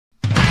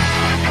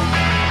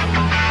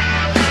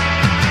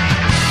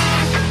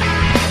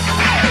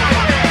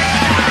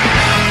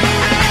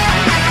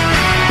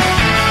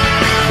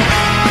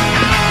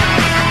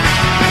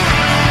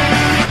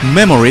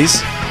Memories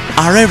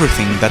are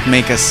everything that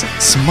make us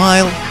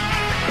smile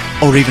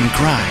or even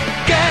cry.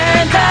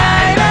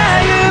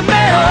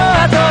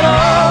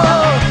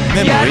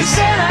 Memories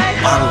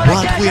are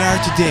what we are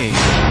today.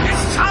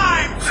 It's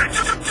time!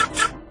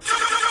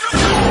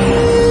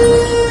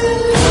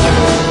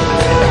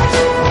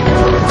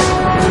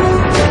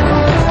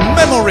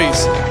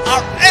 Memories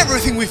are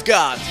everything we've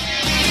got.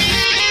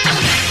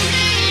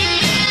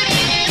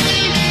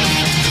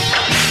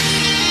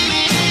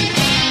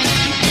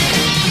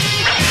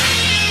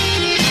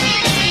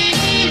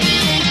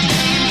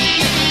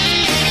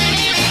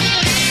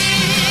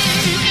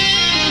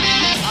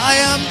 I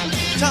am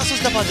Tasos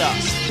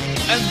Ntapantas,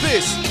 and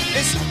this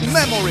is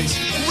Memories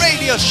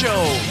Radio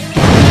Show.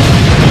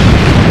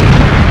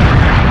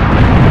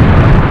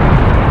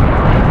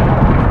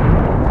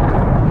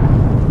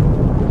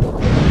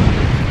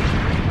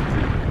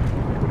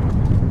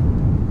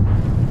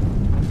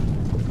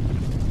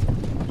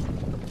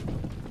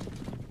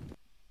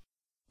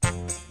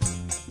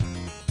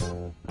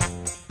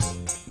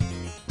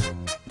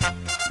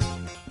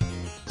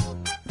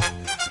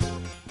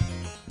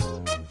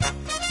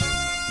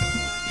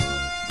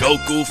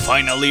 Goku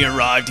finally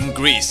arrived in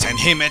Greece and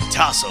he met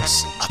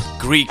Tasos at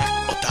Greek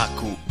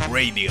Otaku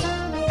Radio.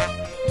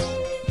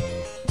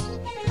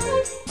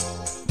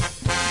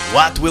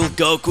 What will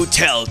Goku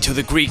tell to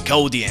the Greek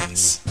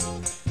audience?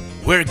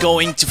 We're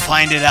going to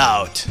find it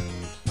out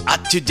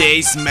at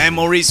today's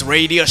Memories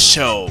Radio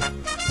Show.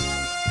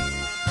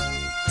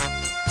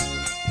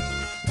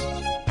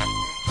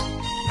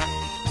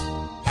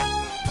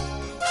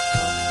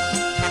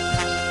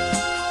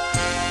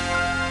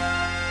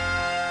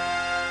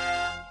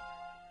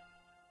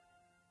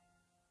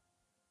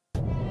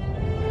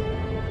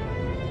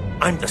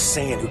 I'm the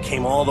Saiyan who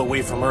came all the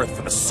way from Earth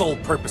for the sole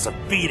purpose of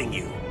beating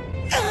you.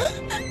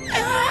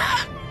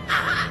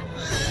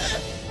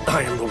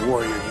 I am the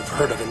warrior you've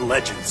heard of in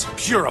legends,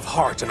 pure of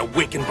heart and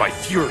awakened by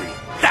fury.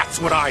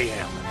 That's what I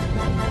am.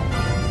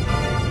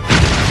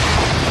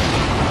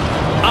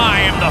 I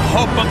am the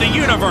hope of the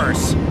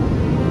universe.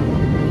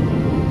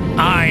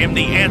 I am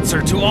the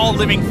answer to all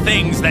living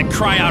things that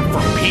cry out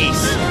for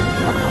peace.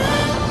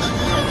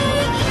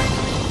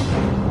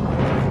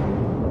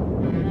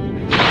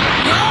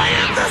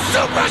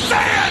 Super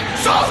Saiyan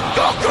Son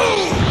Goku!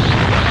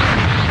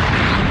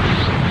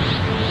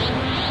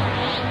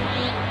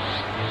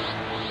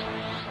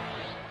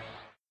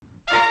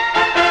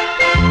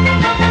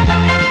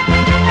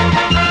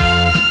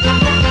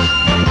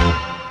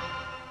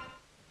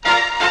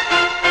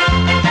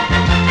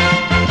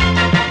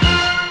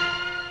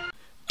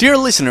 Dear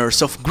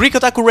listeners of Greek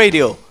Otaku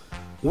Radio,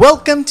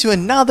 welcome to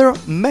another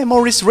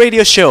Memories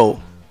Radio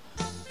Show.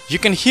 You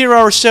can hear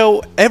our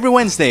show every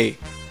Wednesday,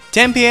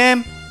 10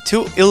 p.m.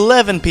 to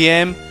 11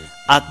 p.m.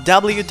 at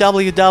www.goradio.gr.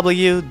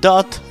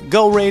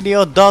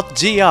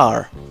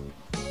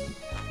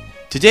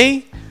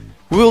 Today,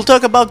 we will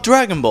talk about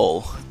Dragon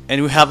Ball,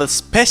 and we have a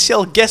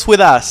special guest with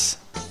us.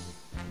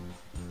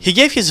 He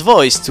gave his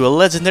voice to a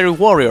legendary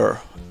warrior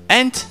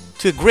and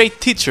to a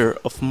great teacher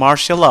of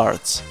martial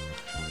arts.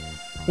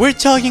 We're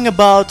talking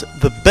about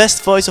the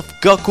best voice of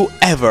Goku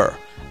ever,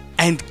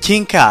 and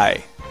King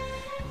Kai.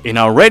 In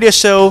our radio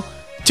show,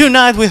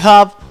 tonight we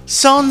have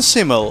Sean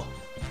Schemmel.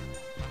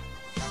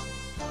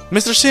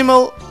 Mr.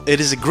 Schemmel,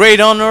 it is a great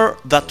honor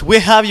that we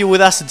have you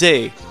with us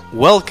today.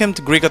 Welcome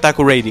to Greek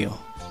Otaku Radio.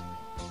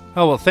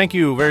 Oh, well, thank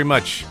you very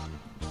much,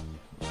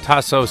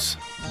 Tasos.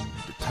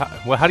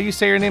 Well, how do you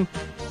say your name?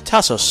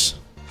 Tasos.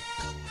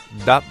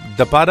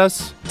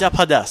 Dapantas?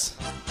 Dapantas.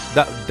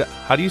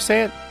 How do you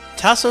say it?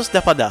 Tasos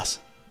Ntapantas.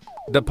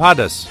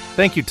 Dapantas.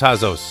 Thank you,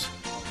 Tasos.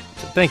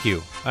 Thank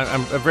you.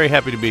 I'm very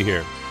happy to be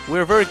here.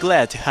 We're very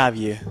glad to have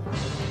you.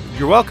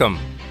 You're welcome.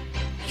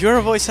 You're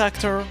a voice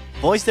actor,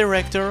 voice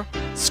director,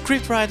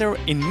 scriptwriter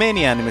in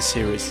many anime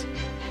series.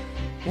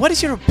 What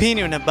is your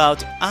opinion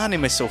about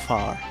anime so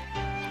far?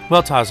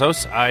 Well,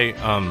 Tasos, I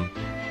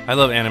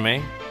love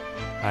anime.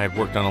 I've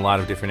worked on a lot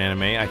of different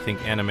anime. I think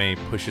anime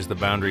pushes the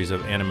boundaries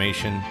of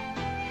animation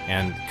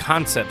and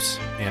concepts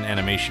in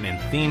animation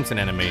and themes in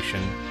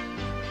animation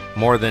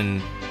more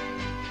than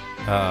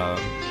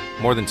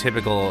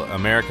typical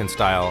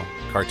American-style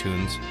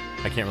cartoons.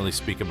 I can't really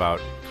speak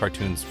about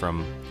cartoons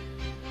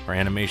or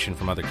animation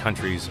from other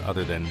countries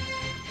other than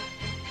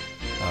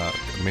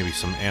maybe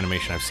some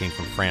animation I've seen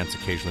from France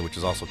occasionally, which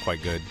is also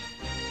quite good.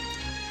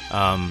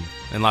 And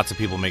lots of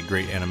people make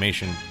great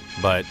animation,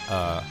 but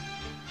I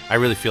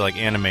really feel like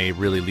anime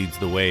really leads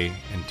the way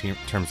in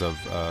terms of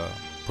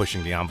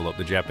pushing the envelope.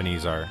 The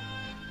Japanese are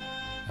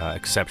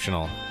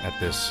exceptional at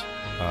this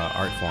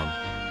art form,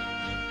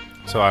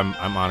 so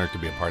I'm honored to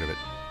be a part of it.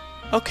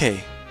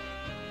 Okay,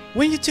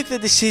 when you took the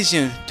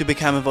decision to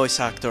become a voice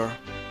actor,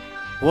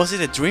 was it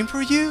a dream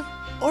for you,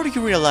 or did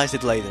you realize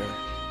it later?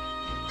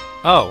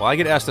 Oh, well, I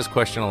get asked this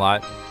question a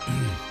lot,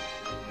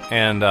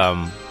 and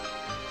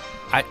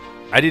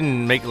I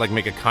didn't make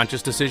a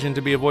conscious decision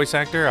to be a voice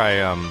actor.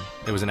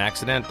 It was an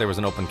accident. There was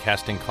an open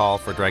casting call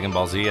for Dragon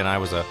Ball Z, and I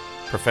was a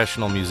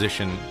professional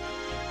musician,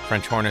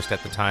 French hornist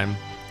at the time,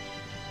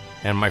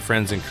 and my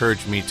friends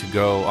encouraged me to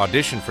go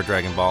audition for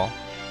Dragon Ball,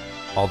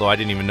 although I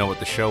didn't even know what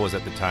the show was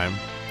at the time.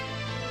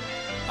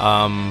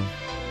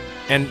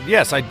 And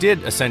yes, I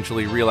did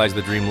essentially realize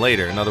the dream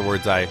later. In other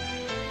words, I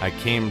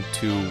came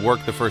to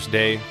work the first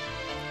day,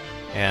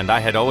 and I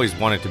had always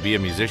wanted to be a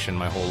musician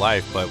my whole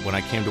life, but when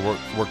I came to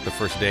work the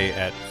first day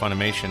at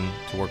Funimation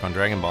to work on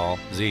Dragon Ball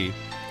Z,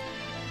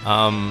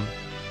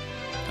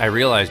 I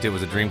realized it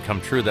was a dream come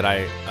true, that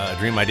a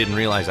dream I didn't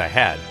realize I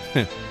had,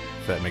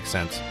 if that makes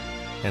sense.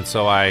 And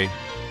so I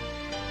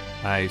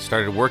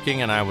started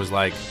working, and I was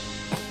like,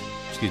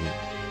 excuse me.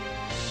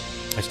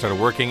 I started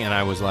working, and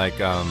I was like,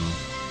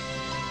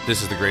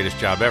 this is the greatest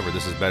job ever.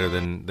 This is better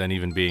than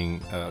even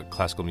being a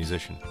classical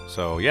musician.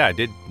 So yeah, I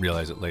did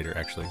realize it later,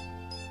 actually.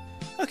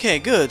 Okay,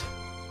 good.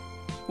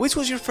 Which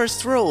was your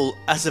first role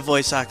as a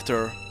voice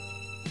actor?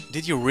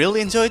 Did you really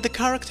enjoy the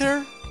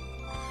character?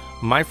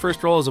 My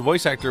first role as a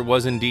voice actor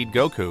was indeed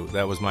Goku.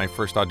 That was my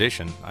first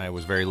audition. I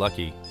was very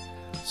lucky.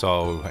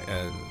 So,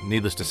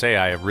 needless to say,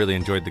 I have really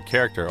enjoyed the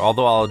character.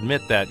 Although I'll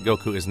admit that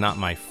Goku is not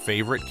my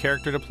favorite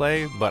character to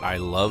play, but I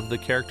love the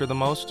character the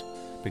most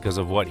because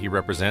of what he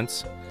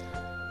represents.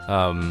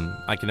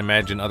 I can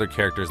imagine other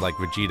characters like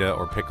Vegeta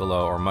or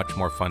Piccolo are much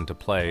more fun to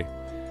play.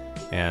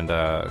 And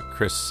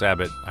Chris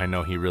Sabat, I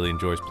know he really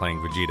enjoys playing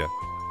Vegeta.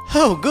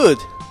 Oh, good.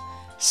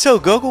 So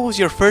Goku was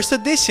your first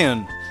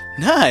audition.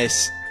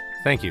 Nice.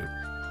 Thank you.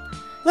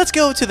 Let's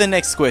go to the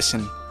next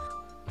question.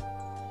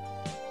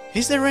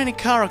 Is there any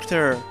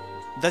character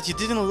that you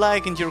didn't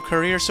like in your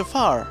career so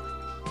far?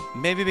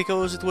 Maybe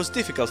because it was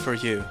difficult for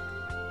you.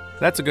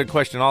 That's a good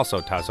question also,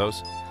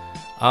 Tasos.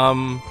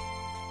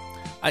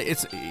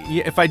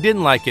 If I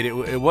didn't like it,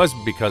 it was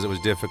because it was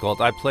difficult.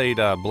 I played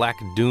Black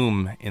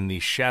Doom in the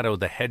Shadow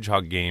the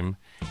Hedgehog game,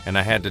 and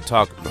I had to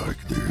talk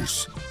like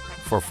this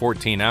for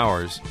 14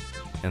 hours,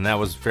 and that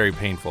was very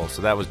painful,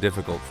 so that was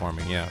difficult for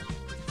me, yeah.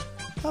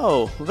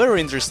 Oh, very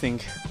interesting.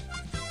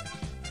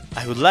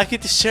 I would like you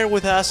to share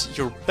with us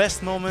your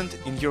best moment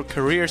in your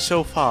career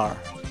so far.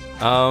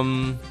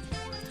 I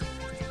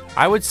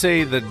would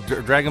say the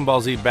Dragon Ball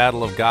Z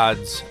Battle of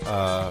Gods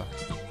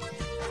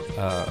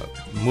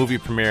movie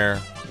premiere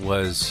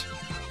was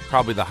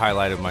probably the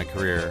highlight of my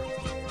career.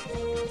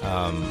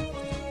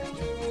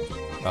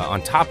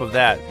 On top of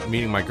that,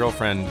 meeting my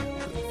girlfriend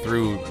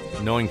through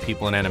knowing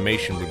people in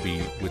animation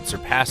would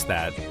surpass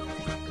that,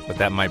 but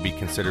that might be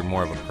considered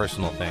more of a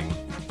personal thing.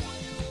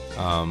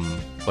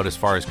 But as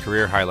far as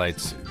career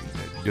highlights,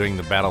 doing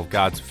the Battle of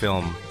Gods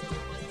film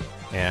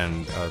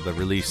and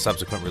the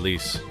subsequent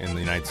release in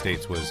the United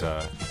States was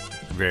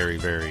very,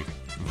 very,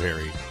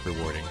 very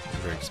rewarding,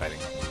 very exciting.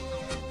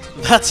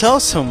 That's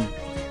awesome!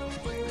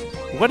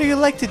 What do you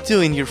like to do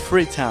in your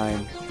free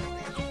time?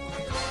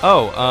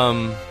 Well,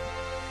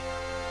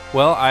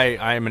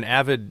 I'm an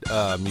avid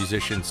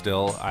musician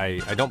still. I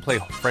don't play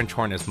French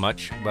horn as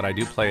much, but I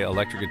do play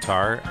electric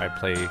guitar.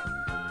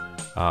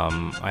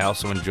 I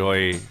also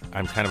enjoy,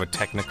 I'm kind of a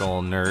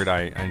technical nerd.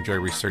 I enjoy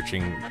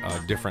researching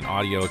different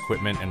audio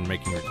equipment and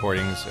making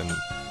recordings and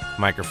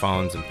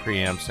microphones and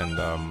preamps, and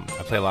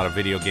I play a lot of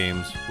video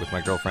games with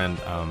my girlfriend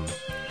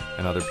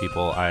and other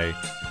people.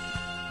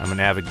 I'm an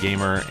avid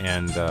gamer,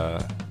 and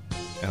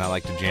I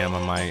like to jam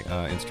on my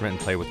instrument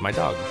and play with my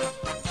dog.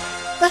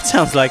 That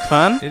sounds like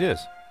fun. It is.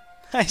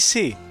 I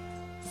see.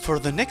 For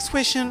the next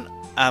question,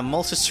 I'm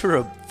also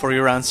sure for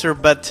your answer,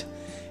 but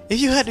if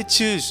you had to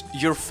choose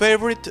your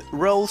favorite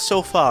role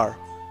so far,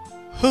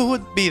 who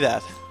would be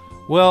that?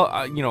 Well,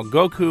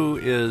 Goku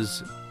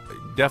is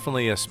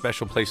definitely a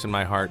special place in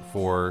my heart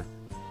for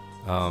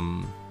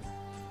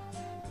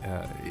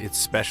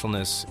its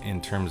specialness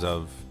in terms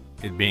of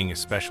it being a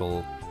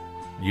special,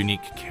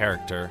 unique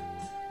character.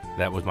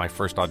 That was my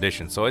first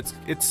audition, so it's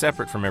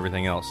separate from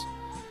everything else.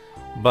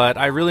 But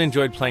I really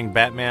enjoyed playing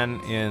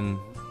Batman in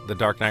the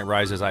Dark Knight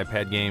Rises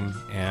iPad game,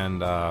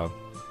 and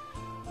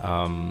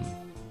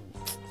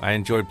I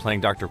enjoyed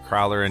playing Dr.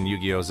 Crowler in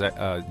Yu-Gi-Oh!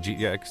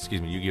 Yu-Gi-Oh!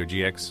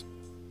 GX,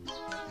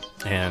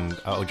 and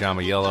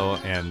Ojama Yellow,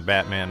 and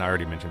Batman. I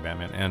already mentioned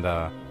Batman, and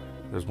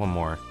there's one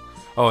more.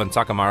 Oh, and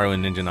Sakamaru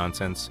in Ninja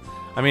Nonsense.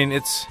 I mean,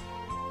 it's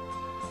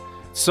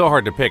so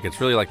hard to pick. It's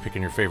really like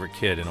picking your favorite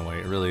kid in a way.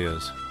 It really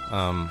is.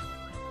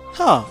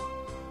 Huh.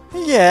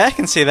 Yeah, I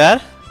can see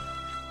that.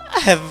 I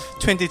have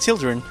 20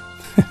 children.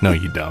 No,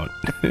 you don't.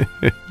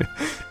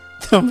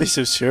 Don't be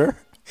so sure.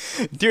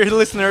 Dear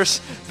listeners,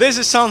 this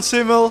is Sean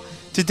Schemmel,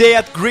 today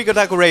at Greek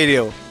Otaku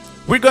Radio.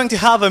 We're going to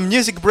have a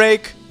music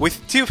break with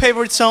 2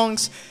 favorite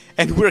songs,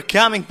 and we're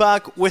coming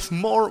back with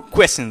more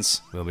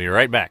questions. We'll be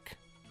right back.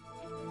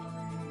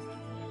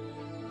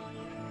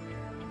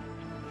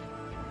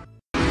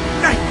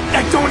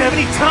 I don't have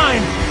any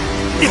time!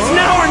 It's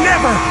now or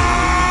never!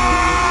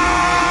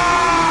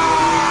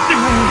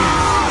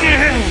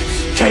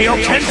 KO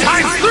 10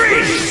 times 3!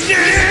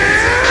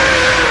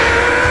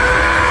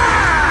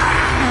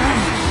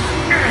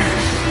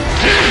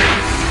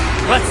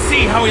 Let's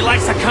see how he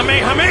likes a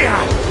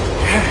Kamehameha!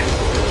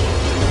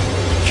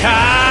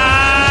 Kame!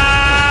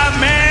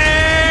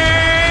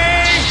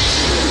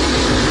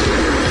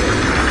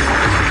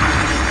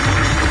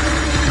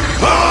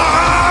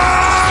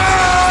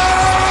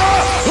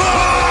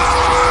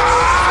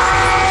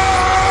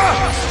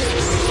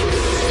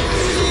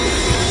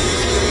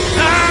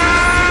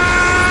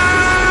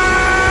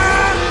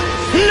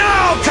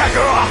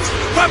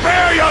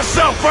 Prepare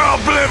yourself for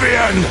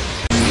oblivion!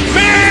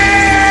 Me!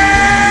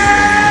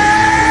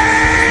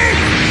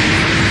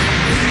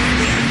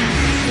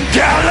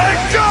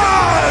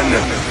 Galagon!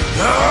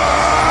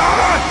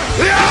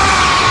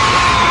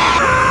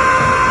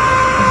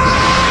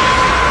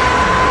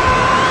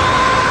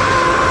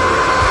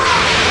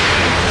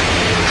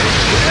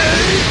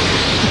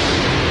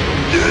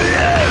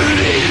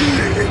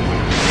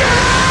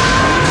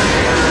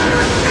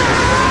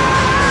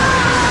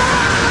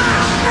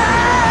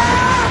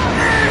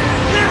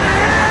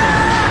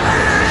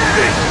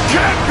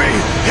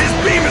 His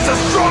beam is as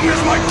strong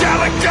as my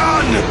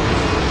Galagon!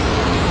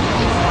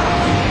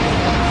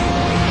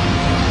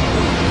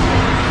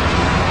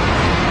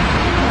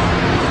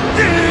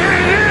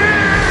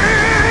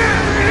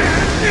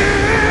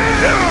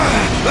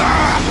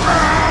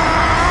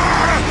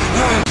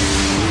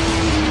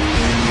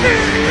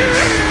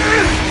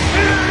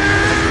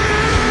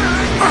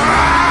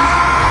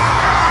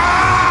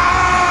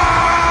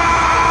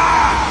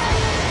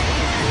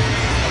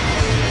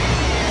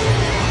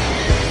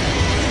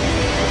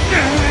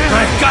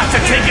 I've got to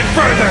take it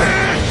further!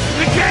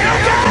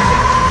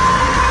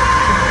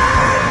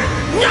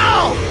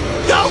 No!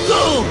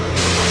 Goku!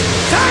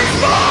 Take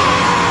more!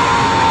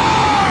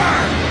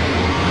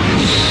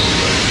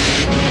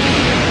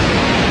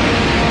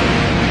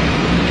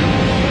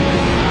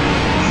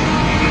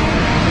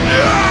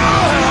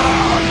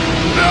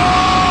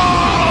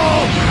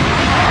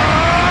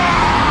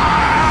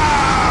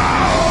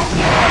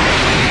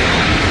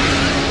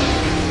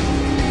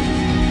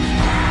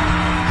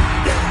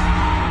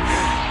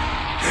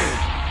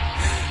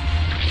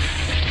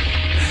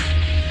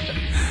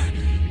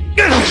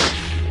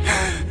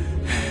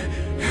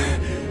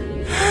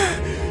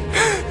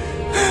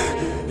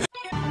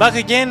 Back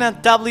again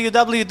at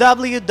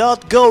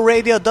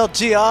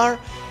www.goradio.gr.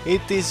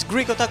 It is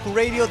Greek Otaku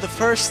Radio, the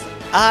first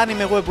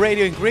anime web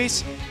radio in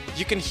Greece.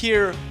 You can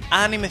hear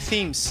anime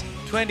themes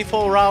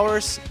 24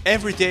 hours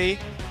every day.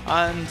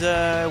 And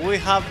we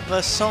have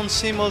Sean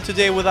Schemmel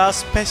today with us,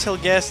 special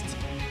guest.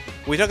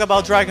 We talk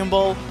about Dragon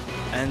Ball,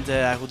 and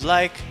I would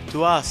like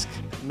to ask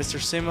Mr.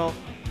 Schemmel,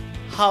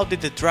 how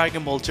did the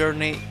Dragon Ball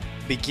journey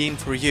begin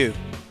for you?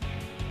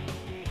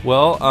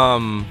 Well,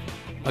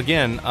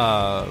 again,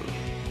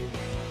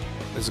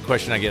 this is a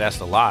question I get asked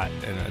a lot,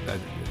 and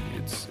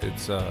it's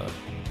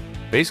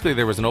basically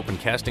there was an open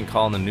casting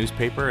call in the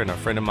newspaper, and a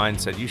friend of mine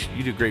said, you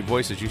do great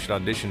voices, you should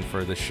audition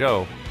for the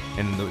show.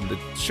 And the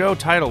show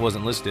title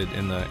wasn't listed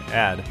in the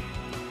ad,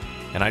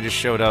 and I just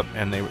showed up,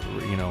 and they,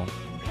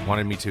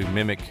 wanted me to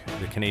mimic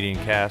the Canadian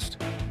cast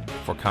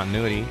for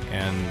continuity,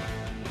 and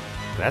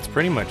that's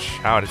pretty much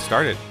how it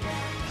started.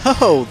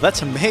 Oh,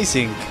 that's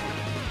amazing.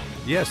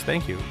 Yes,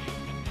 thank you.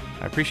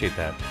 I appreciate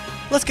that.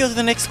 Let's go to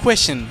the next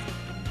question.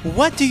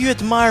 What do you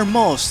admire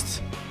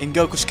most in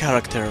Goku's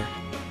character?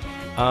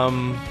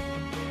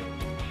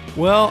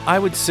 Well, I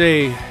would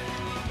say,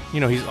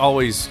 he's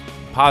always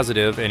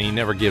positive and he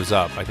never gives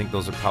up. I think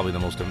those are probably the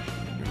most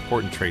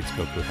important traits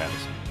Goku has.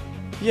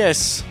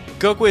 Yes,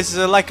 Goku is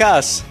like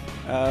us.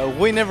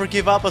 We never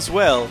give up as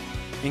well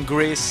in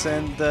Greece,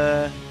 and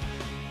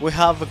we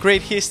have a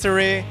great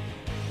history,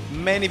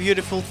 many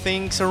beautiful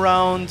things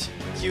around.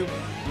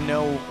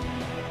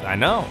 I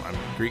know.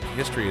 Greek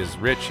history is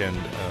rich and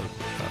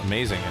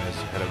amazing, and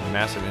has had a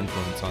massive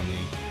influence on the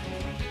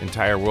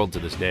entire world to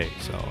this day.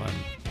 So I'm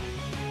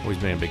always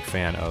been a big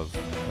fan of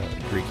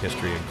Greek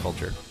history and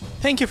culture.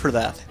 Thank you for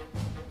that.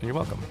 You're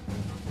welcome.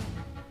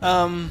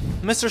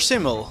 Mr.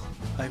 Schemmel,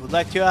 I would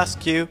like to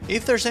ask you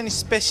if there's any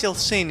special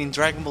scene in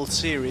Dragon Ball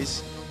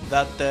series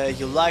that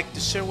you like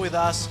to share with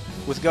us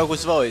with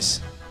Goku's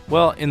voice.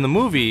 Well, in the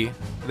movie,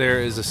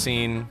 there is a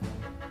scene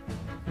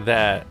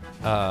that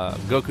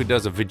Goku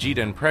does a Vegeta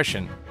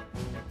impression.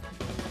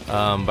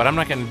 But I'm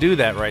not going to do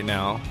that right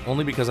now,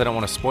 only because I don't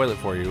want to spoil it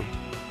for you.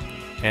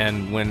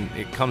 And when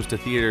it comes to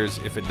theaters,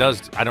 if it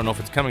does, I don't know if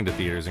it's coming to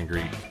theaters in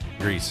Greece.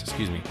 I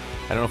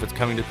don't know if it's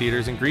coming to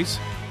theaters in Greece,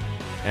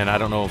 and I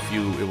don't know if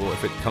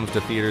if it comes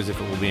to theaters, if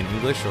it will be in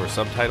English or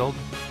subtitled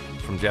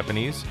from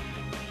Japanese.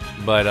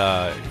 But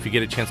if you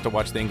get a chance to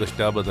watch the English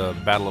dub of the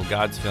Battle of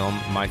Gods film,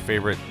 my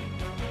favorite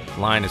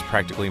line is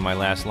practically my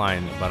last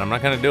line. But I'm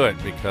not going to do it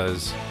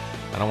because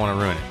I don't want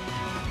to ruin it.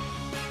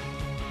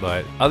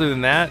 But other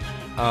than that,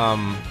 I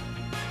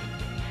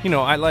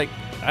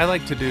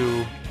like to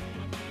do.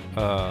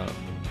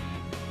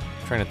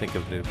 Trying to think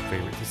of the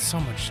favorites.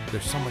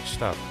 There's so much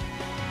stuff.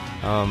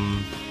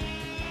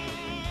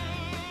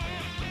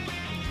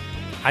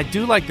 I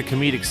do like the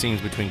comedic scenes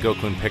between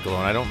Goku and Piccolo,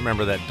 and I don't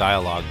remember that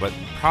dialogue, but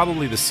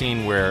probably the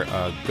scene where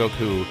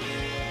Goku,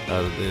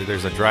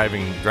 there's a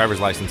driver's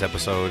license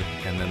episode,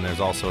 and then there's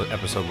also an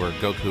episode where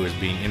Goku is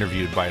being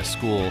interviewed by a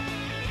school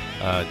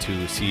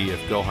to see if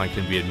Gohan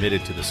can be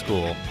admitted to the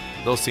school.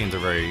 Those scenes are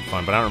very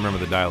fun, but I don't remember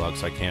the dialogue,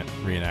 so I can't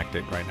reenact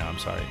it right now. I'm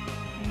sorry.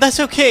 That's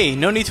okay,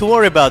 no need to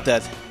worry about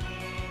that.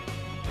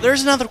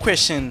 There's another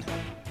question.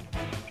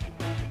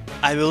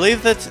 I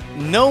believe that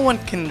no one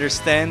can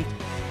understand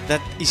that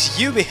is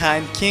you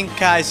behind King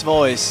Kai's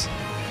voice.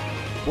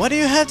 What do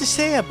you have to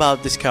say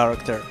about this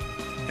character?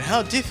 and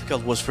how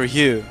difficult was for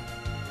you?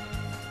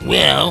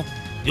 Well,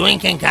 doing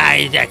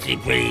Kenkai is actually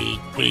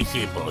pretty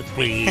simple. It's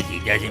pretty easy.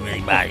 It doesn't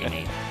really bother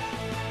me.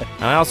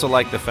 I also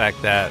like the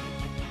fact that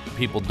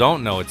people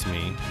don't know it's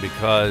me,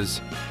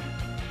 because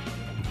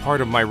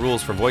part of my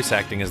rules for voice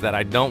acting is that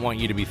I don't want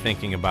you to be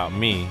thinking about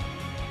me,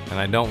 and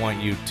I don't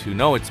want you to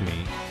know it's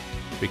me,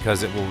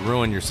 because it will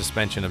ruin your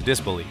suspension of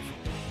disbelief.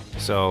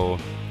 So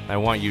I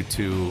want you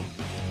to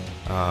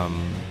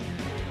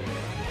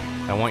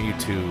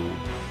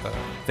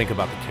think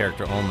about the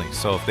character only.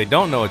 So if they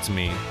don't know it's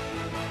me,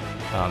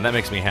 that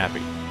makes me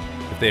happy.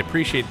 If they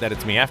appreciate that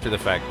it's me after the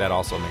fact, that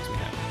also makes me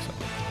happy. So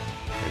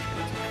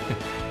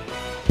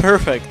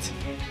Perfect.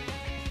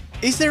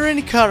 Is there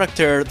any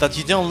character that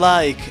you don't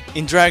like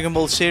in Dragon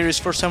Ball series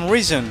for some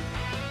reason?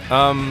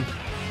 A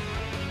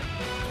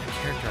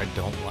character I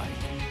don't like.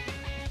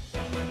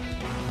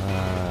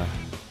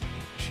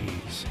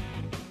 Jeez.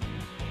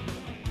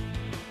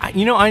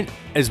 I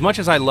as much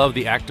as I love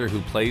the actor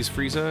who plays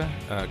Frieza,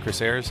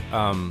 Chris Ayres,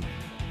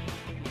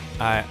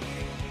 I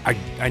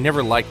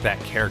never liked that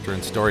character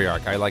in story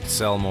arc. I liked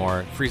Cell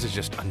more. Frieza's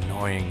just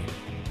annoying.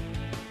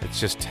 It's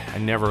just, I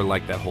never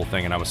liked that whole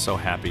thing, and I was so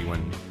happy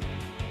when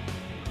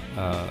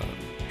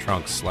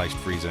Trunks sliced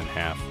Frieza in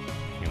half.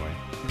 Anyway.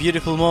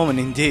 Beautiful moment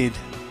indeed.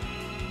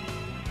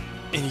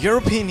 In your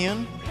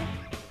opinion,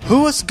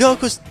 who was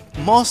Goku's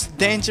most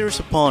dangerous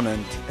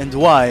opponent and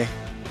why?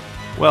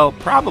 Well,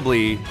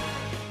 probably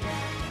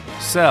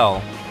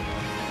Cell,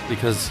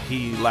 because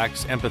he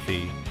lacks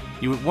empathy.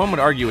 One would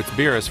argue it's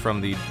Beerus from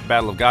the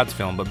Battle of Gods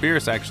film, but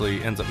Beerus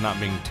actually ends up not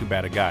being too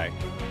bad a guy.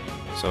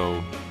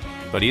 So,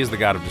 but he is the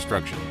god of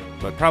destruction.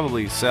 But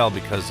probably Cell,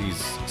 because he's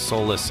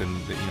soulless and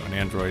an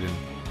android, and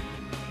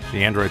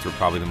the androids were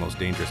probably the most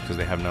dangerous because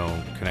they have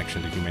no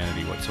connection to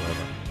humanity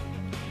whatsoever.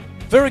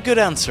 Very good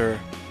answer.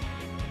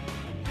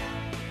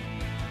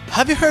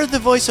 Have you heard the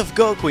voice of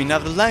Goku in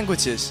other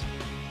languages?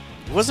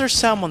 Was there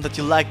someone that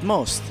you liked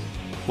most?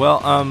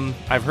 Well,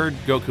 I've heard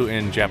Goku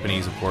in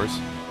Japanese, of course,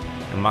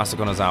 and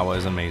Masako Nozawa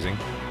is amazing.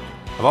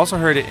 I've also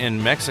heard it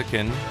in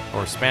Mexican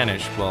or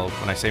Spanish. Well,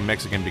 when I say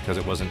Mexican, because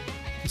it wasn't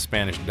the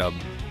Spanish dub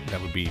that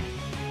would be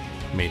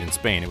made in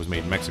Spain, it was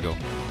made in Mexico.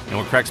 And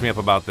what cracks me up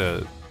about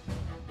the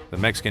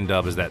Mexican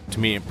dub is that, to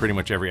me, pretty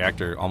much every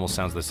actor almost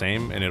sounds the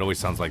same, and it always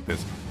sounds like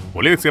this. Ah,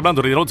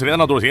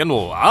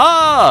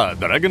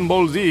 Dragon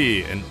Ball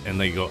Z,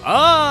 and they go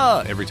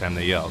ah every time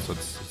they yell, so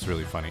it's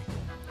really funny.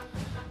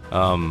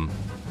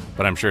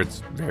 But I'm sure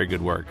it's very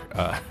good work.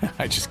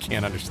 I just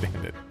can't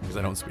understand it because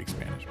I don't speak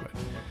Spanish. But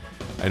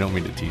I don't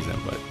mean to tease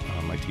them, but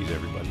I tease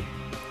everybody.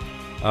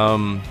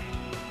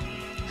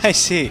 I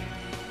see.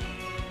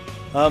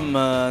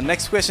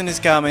 Next question is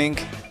coming,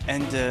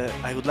 and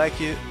I would like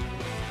to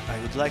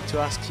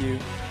ask you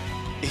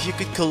if you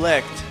could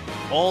collect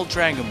all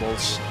Dragon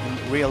Balls in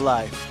real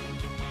life,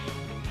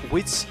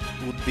 which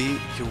would be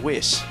your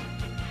wish?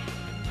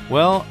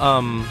 Well,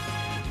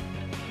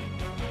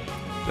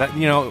 that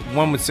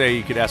one would say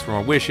you could ask for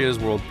more wishes,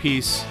 world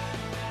peace.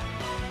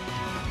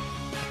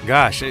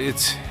 Gosh,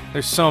 there's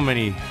so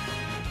many,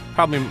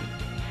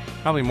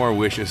 probably more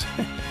wishes.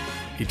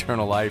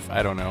 Eternal life,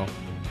 I don't know.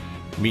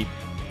 Meet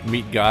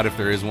God if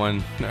there is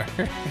one.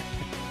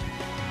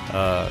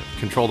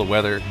 Control the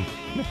weather.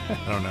 I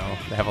don't know.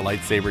 Have a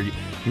lightsaber.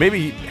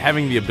 Maybe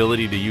having the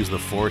ability to use the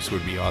Force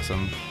would be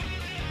awesome.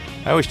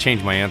 I always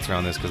change my answer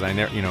on this because I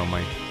never,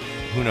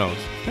 who knows?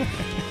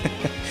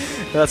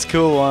 That's a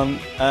cool one.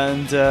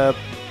 And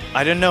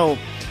I don't know,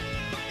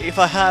 if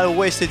I had a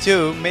wish to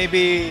do,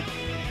 maybe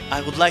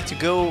I would like to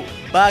go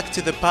back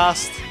to the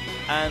past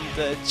and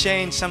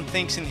change some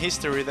things in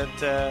history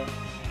that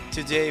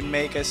today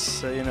make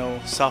us,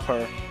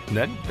 suffer.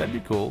 That'd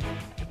be cool.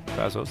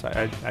 Tasos,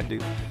 I do.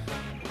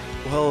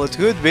 Well, it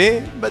could be,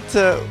 but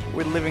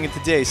we're living it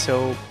today,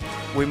 so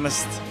we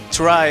must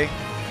try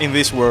in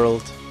this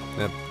world.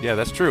 Yeah,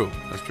 that's true.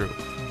 That's true.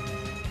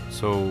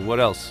 So,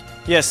 what else?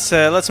 Yes,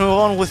 let's move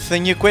on with the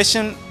new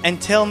question and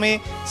tell me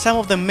some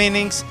of the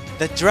meanings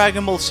that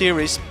Dragon Ball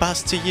series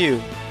passed to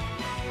you.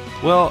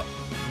 Well,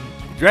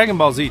 Dragon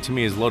Ball Z to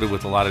me is loaded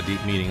with a lot of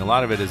deep meaning. A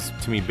lot of it is,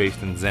 to me,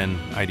 based in Zen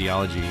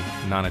ideology,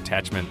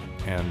 non-attachment,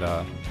 and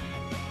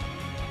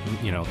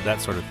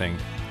that sort of thing,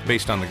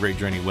 based on the Great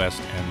Journey West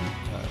and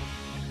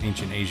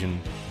ancient Asian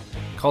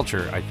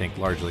culture, I think,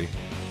 largely.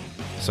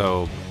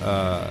 So,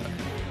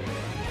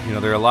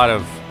 there are a lot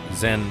of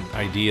Zen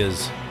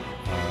ideas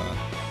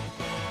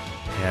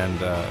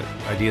and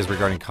ideas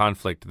regarding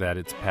conflict that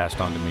it's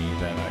passed on to me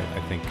that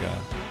I think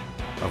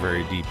are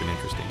very deep and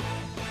interesting.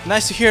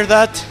 Nice to hear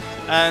that,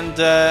 and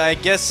I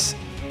guess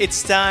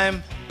it's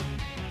time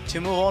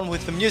to move on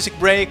with the music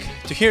break,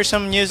 to hear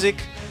some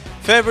music,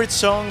 favorite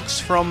songs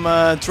from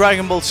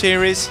Dragon Ball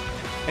series,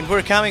 and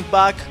we're coming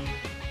back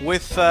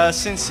with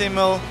Sin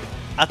Simmel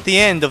at the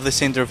end of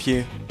this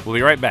interview. We'll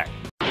be right back.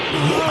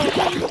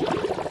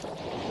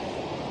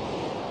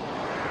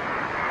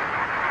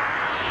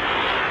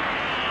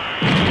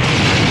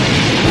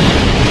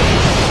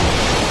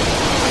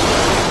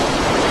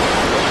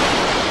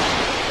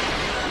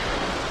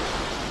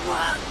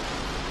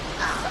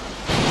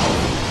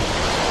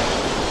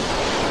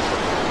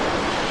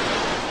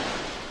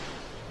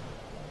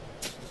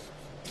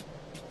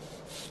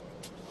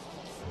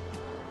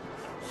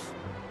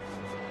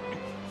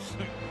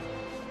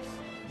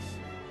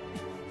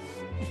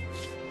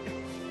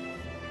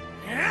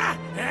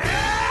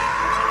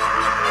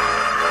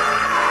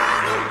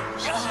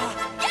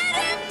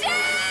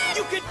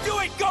 You can do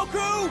it,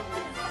 Goku!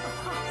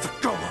 For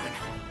Gohan,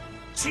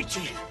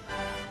 Chi-Chi,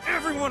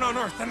 everyone on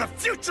Earth, and the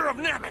future of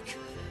Namek!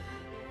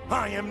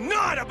 I am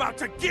not about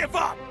to give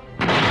up!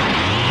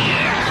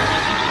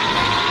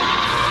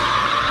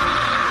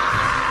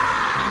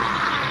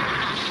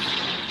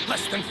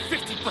 Less than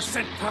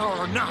 50% power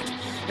or not,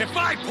 if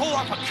I pull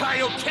off a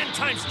Kaioken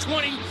times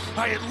 20,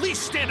 I at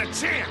least stand a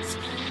chance.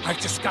 I've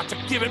just got to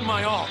give it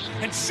my all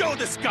and show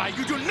this guy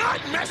you do not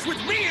mess with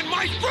me and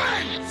my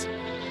friends!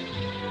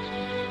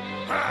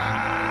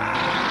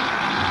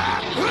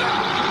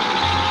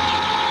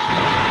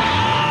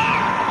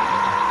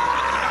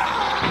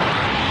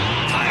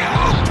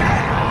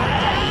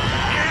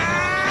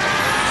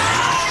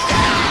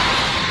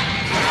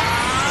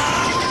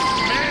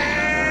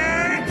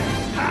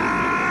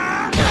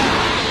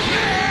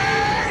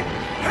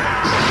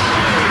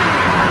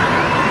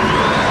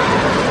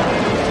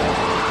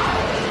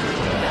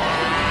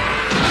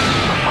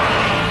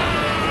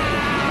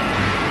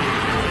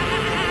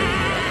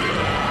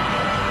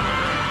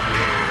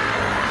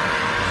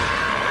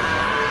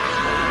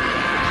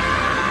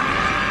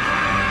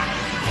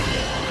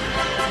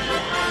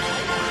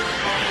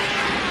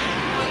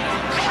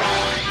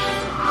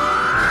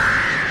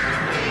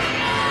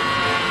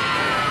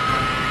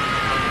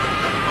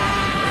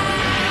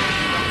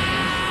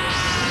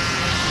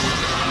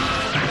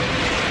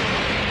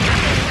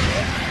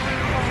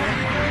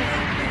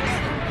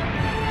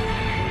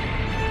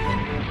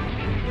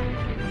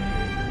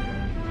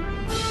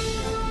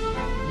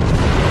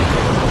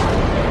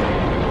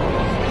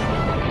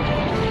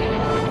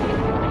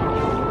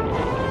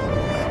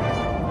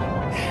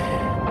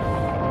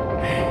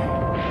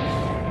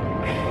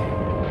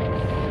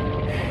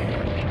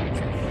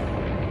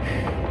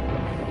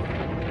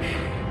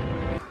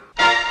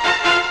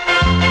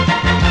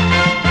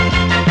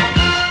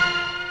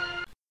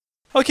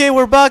 Okay,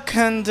 we're back,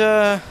 and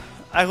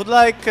I would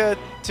like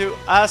to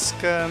ask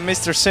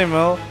Mr.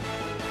 Schemmel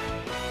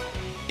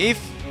if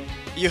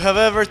you have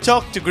ever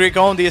talked to Greek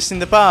audience in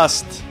the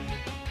past.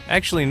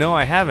 Actually, no,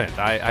 I haven't.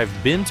 I've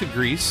been to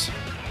Greece.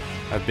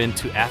 I've been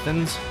to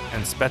Athens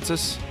and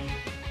Spetses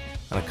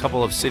and a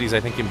couple of cities, I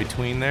think, in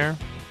between there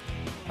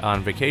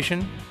on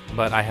vacation,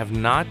 but I have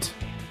not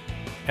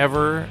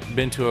ever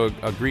been to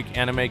a Greek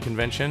anime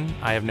convention.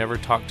 I have never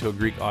talked to a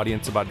Greek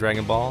audience about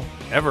Dragon Ball,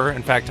 ever.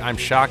 In fact, I'm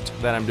shocked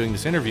that I'm doing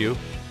this interview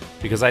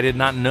because I did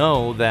not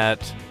know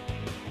that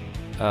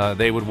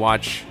they would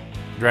watch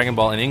Dragon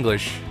Ball in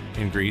English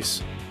in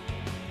Greece,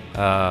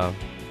 and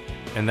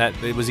that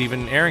it was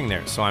even airing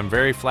there. So I'm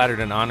very flattered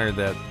and honored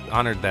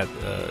that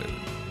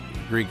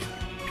Greek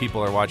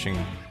people are watching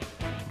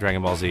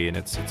Dragon Ball Z, and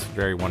it's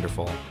very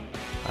wonderful.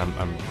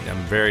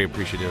 I'm very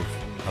appreciative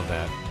of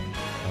that.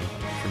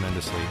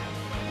 Tremendously.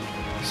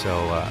 So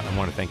I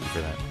want to thank you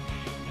for that.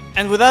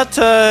 And with that,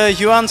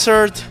 you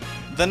answered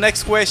the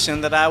next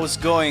question that I was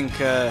going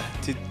to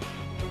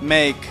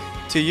make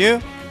to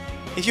you.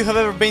 If you have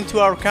ever been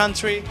to our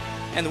country,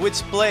 and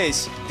which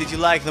place did you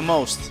like the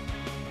most?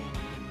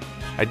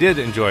 I did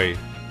enjoy,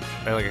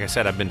 like I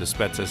said, I've been to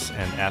Spetses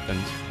and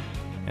Athens,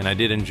 and I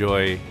did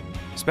enjoy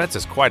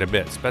Spetses quite a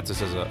bit.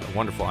 Spetses is a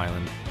wonderful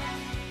island.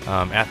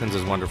 Athens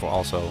is wonderful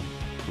also.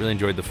 Really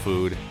enjoyed the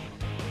food.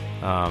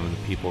 The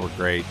people were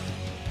great,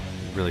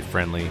 really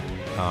friendly,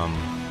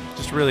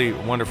 just really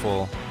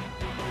wonderful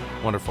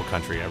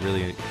country. I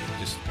really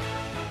just,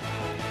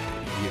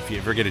 if you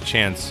ever get a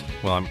chance,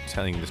 well, I'm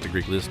telling this to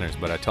Greek listeners,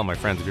 but I tell my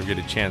friends, if you ever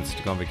get a chance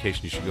to go on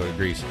vacation, you should go to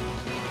Greece,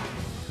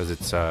 because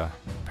it's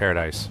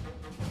paradise.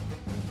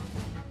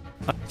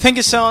 Thank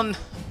you, Sean.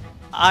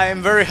 I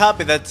am very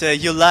happy that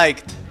you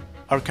liked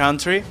our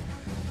country.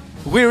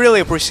 We really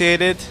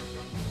appreciate it.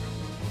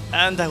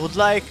 And I would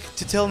like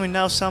to tell me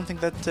now something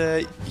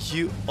that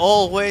you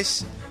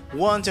always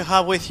want to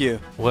have with you.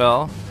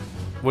 Well,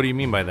 what do you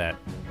mean by that?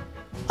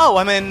 Oh,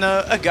 I mean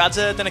a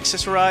gadget, an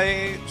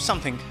accessory,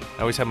 something.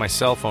 I always have my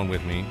cell phone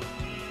with me.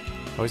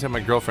 I always have my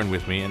girlfriend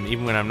with me, and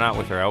even when I'm not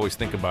with her, I always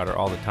think about her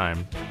all the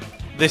time.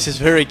 This is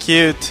very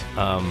cute.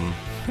 A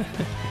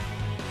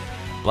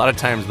lot of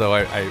times, though,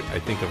 I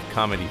think of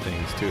comedy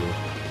things, too.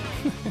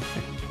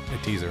 I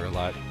tease her a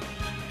lot.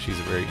 She's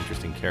a very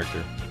interesting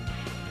character.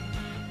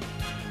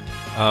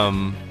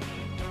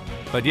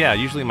 But yeah,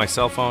 usually my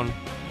cell phone,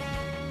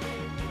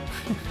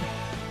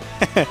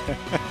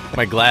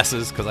 my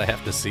glasses, because I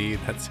have to see.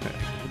 I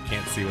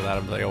can't see without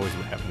them. They always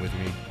have them with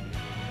me.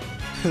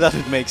 That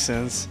would make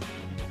sense.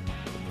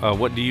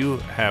 What do you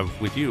have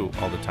with you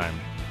all the time?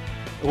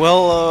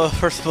 Well,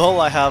 first of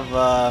all, I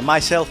have my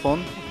cell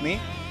phone with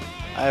me.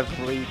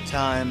 Every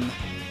time,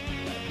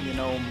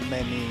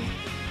 many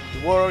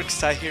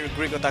works, I hear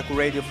Greek Otaku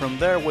Radio from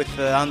there with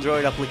the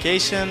Android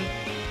application.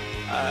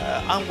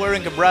 I'm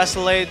wearing a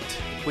bracelet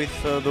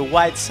with the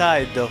white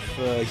side of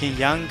yin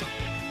yang.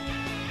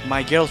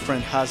 My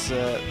girlfriend has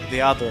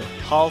the other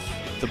half,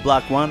 the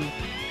black one.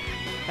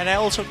 And I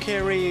also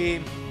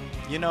carry,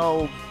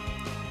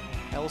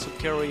 I also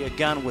carry a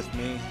gun with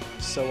me,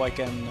 so I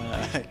can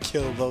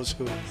kill those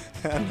who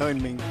annoy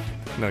me.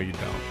 No, you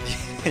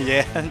don't.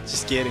 Yeah,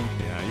 just kidding.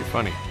 Yeah, you're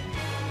funny.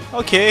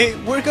 Okay,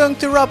 we're going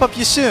to wrap up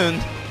you soon.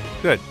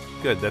 Good,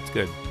 that's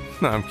good.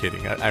 No, I'm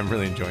kidding. I'm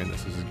really enjoying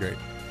this. This is great.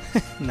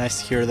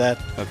 Nice to hear that.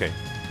 Okay.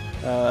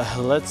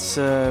 Let's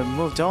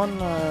move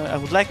on. I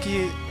would like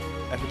to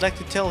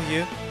tell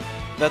you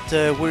that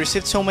we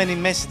received so many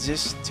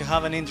messages to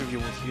have an interview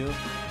with you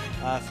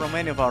from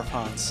many of our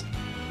fans.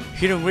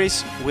 Here in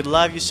Greece, we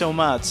love you so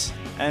much,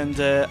 and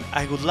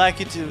I would like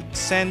you to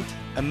send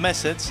a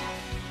message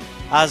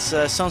as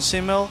Sean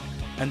Schemmel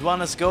and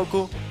one as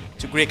Goku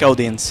to Greek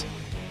audience.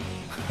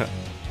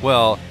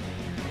 Well,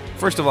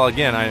 first of all,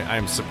 again,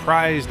 I'm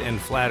surprised and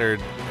flattered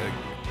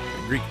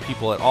Greek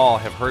people at all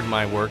have heard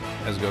my work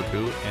as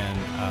Goku, and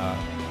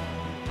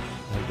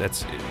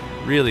that's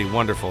really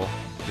wonderful.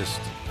 Just,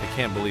 I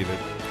can't believe it.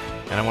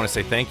 And I want to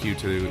say thank you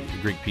to the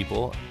Greek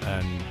people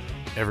and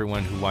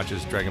everyone who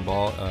watches Dragon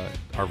Ball,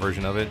 our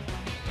version of it.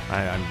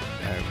 I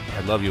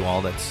love you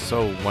all. That's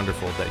so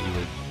wonderful that you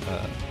would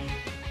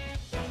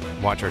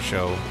watch our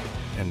show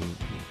and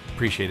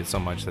appreciate it so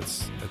much.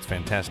 That's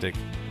fantastic.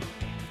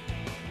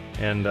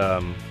 And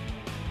I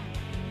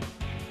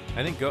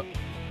think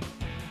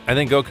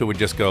Goku would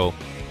just go,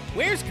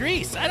 Where's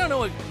Greece? I don't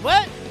know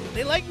what?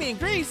 They like me in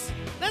Greece?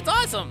 That's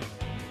awesome.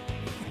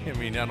 I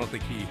mean, I don't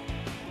think he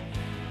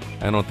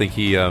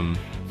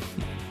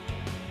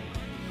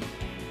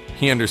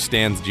he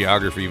understands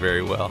geography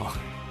very well.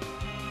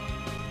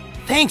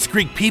 Thanks,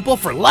 Greek people,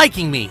 for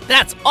liking me.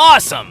 That's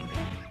awesome.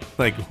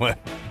 Like what?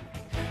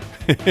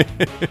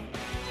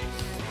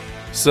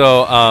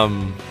 So,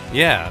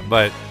 yeah,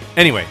 but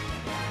anyway,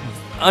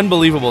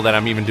 unbelievable that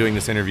I'm even doing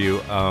this interview.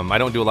 I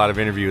don't do a lot of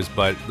interviews,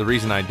 but the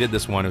reason I did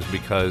this one is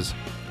because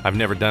I've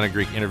never done a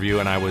Greek interview,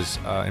 and I was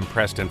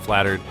impressed and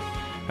flattered.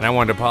 And I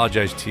wanted to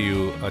apologize to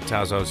you,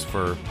 Tasos,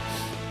 for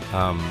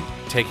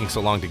taking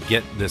so long to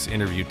get this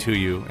interview to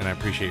you, and I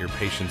appreciate your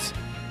patience.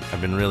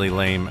 I've been really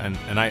lame,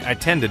 and I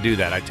tend to do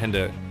that. I tend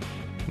to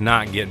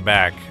not get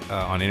back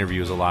on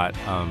interviews a lot.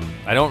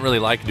 I don't really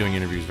like doing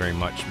interviews very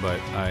much, but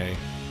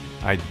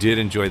I did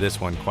enjoy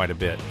this one quite a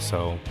bit.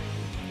 So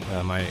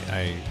I'm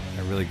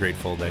really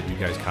grateful that you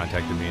guys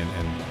contacted me,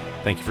 and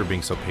thank you for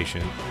being so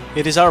patient.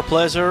 It is our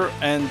pleasure,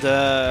 and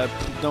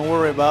don't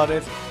worry about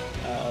it.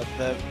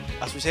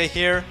 As we say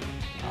here,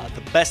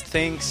 the best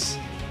things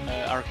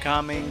are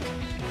coming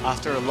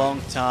after a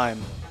long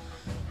time.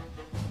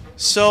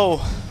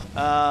 So,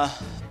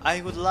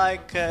 I would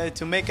like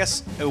to make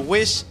us a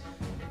wish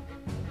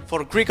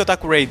for Greek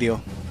Otaku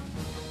Radio.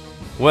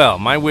 Well,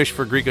 my wish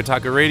for Greek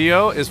Otaku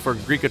Radio is for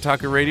Greek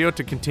Otaku Radio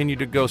to continue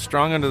to go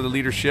strong under the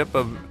leadership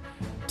of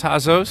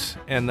Tasos,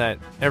 and that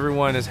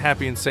everyone is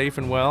happy and safe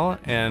and well,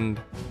 and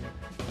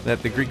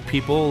that the Greek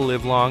people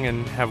live long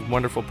and have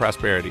wonderful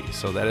prosperity.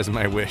 So that is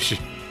my wish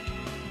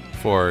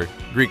for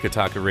Greek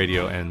Otaku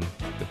Radio and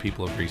the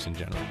people of Greece in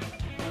general.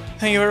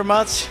 Thank you very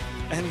much,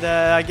 and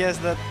I guess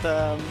that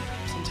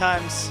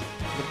sometimes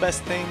the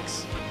best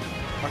things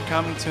are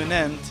coming to an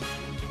end,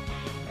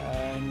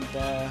 and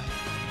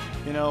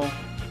you know,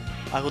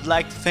 I would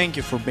like to thank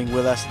you for being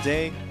with us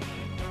today.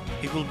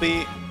 It will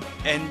be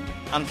an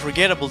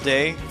unforgettable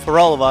day for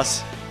all of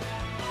us.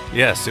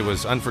 Yes, it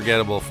was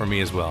unforgettable for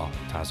me as well,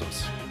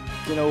 Tasos.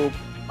 You know,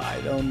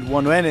 I don't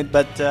want to end it,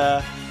 but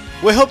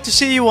we hope to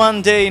see you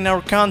one day in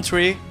our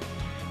country.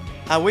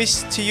 I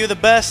wish to you the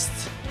best,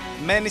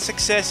 many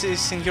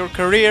successes in your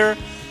career,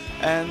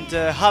 and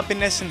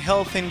happiness and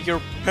health in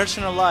your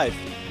personal life.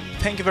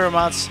 Thank you very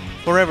much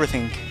for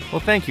everything.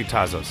 Well, thank you,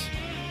 Tasos.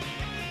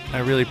 I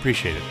really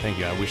appreciate it. Thank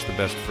you. I wish the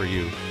best for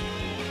you.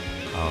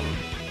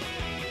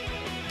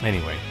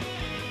 Anyway,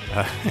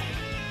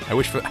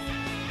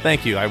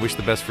 thank you. I wish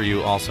the best for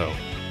you also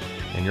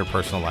in your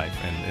personal life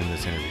and in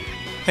this interview.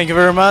 Thank you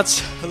very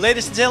much.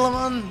 Ladies and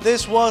gentlemen,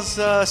 this was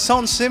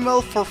Sean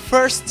Schemmel for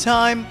first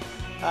time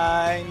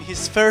in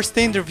his first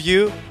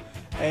interview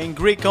in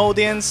Greek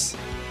audience.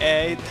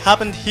 It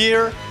happened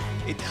here.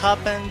 It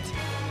happened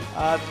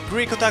at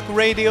Greek Otaku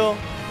Radio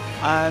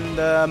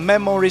and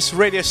Memories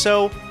Radio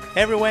Show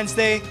every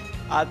Wednesday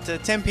at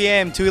 10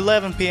 p.m. to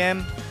 11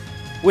 p.m.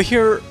 We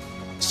hear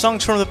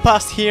songs from the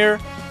past here,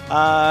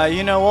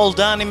 you know, old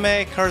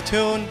anime,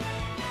 cartoon,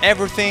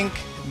 everything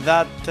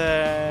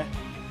that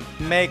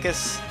make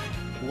us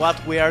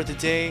what we are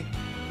today.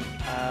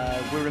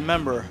 We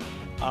remember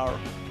our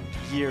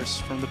years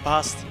from the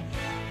past,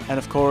 and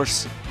of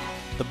course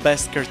the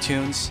best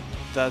cartoons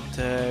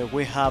that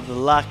we have the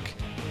luck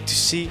to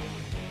see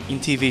in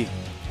TV.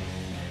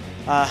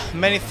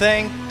 Many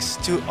thanks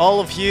to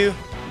all of you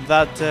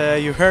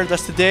that you heard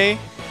us today.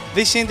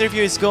 This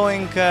interview is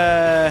going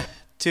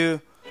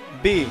to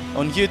be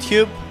on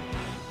YouTube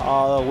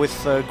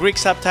with Greek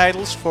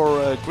subtitles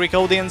for Greek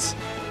audience,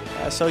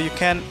 so you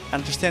can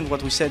understand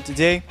what we said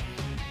today.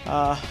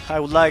 I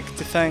would like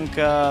to thank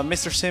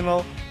Mr.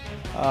 Schemmel,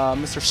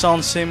 Mr. Sean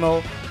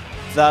Schemmel,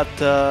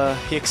 that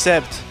he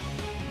accepted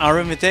our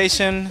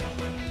invitation.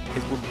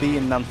 It will be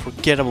an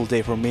unforgettable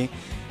day for me,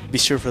 be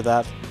sure for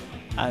that.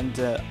 And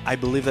I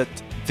believe that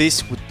this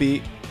would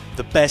be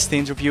the best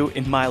interview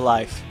in my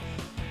life.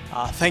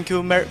 Thank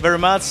you very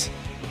much.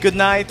 Good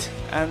night,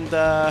 and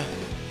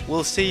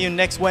we'll see you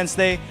next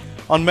Wednesday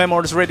on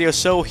Memories Radio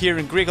Show here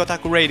in Greek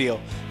Otaku Radio.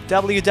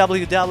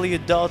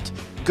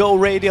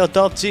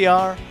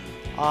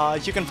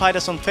 www.goradio.gr. You can find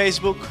us on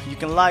Facebook. You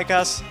can like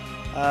us.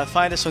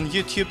 Find us on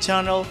YouTube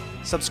channel.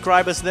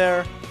 Subscribe us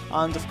there,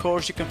 and of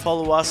course you can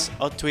follow us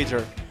on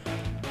Twitter.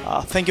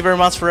 Thank you very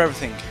much for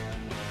everything.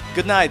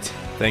 Good night.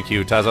 Thank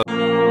you, Tasos.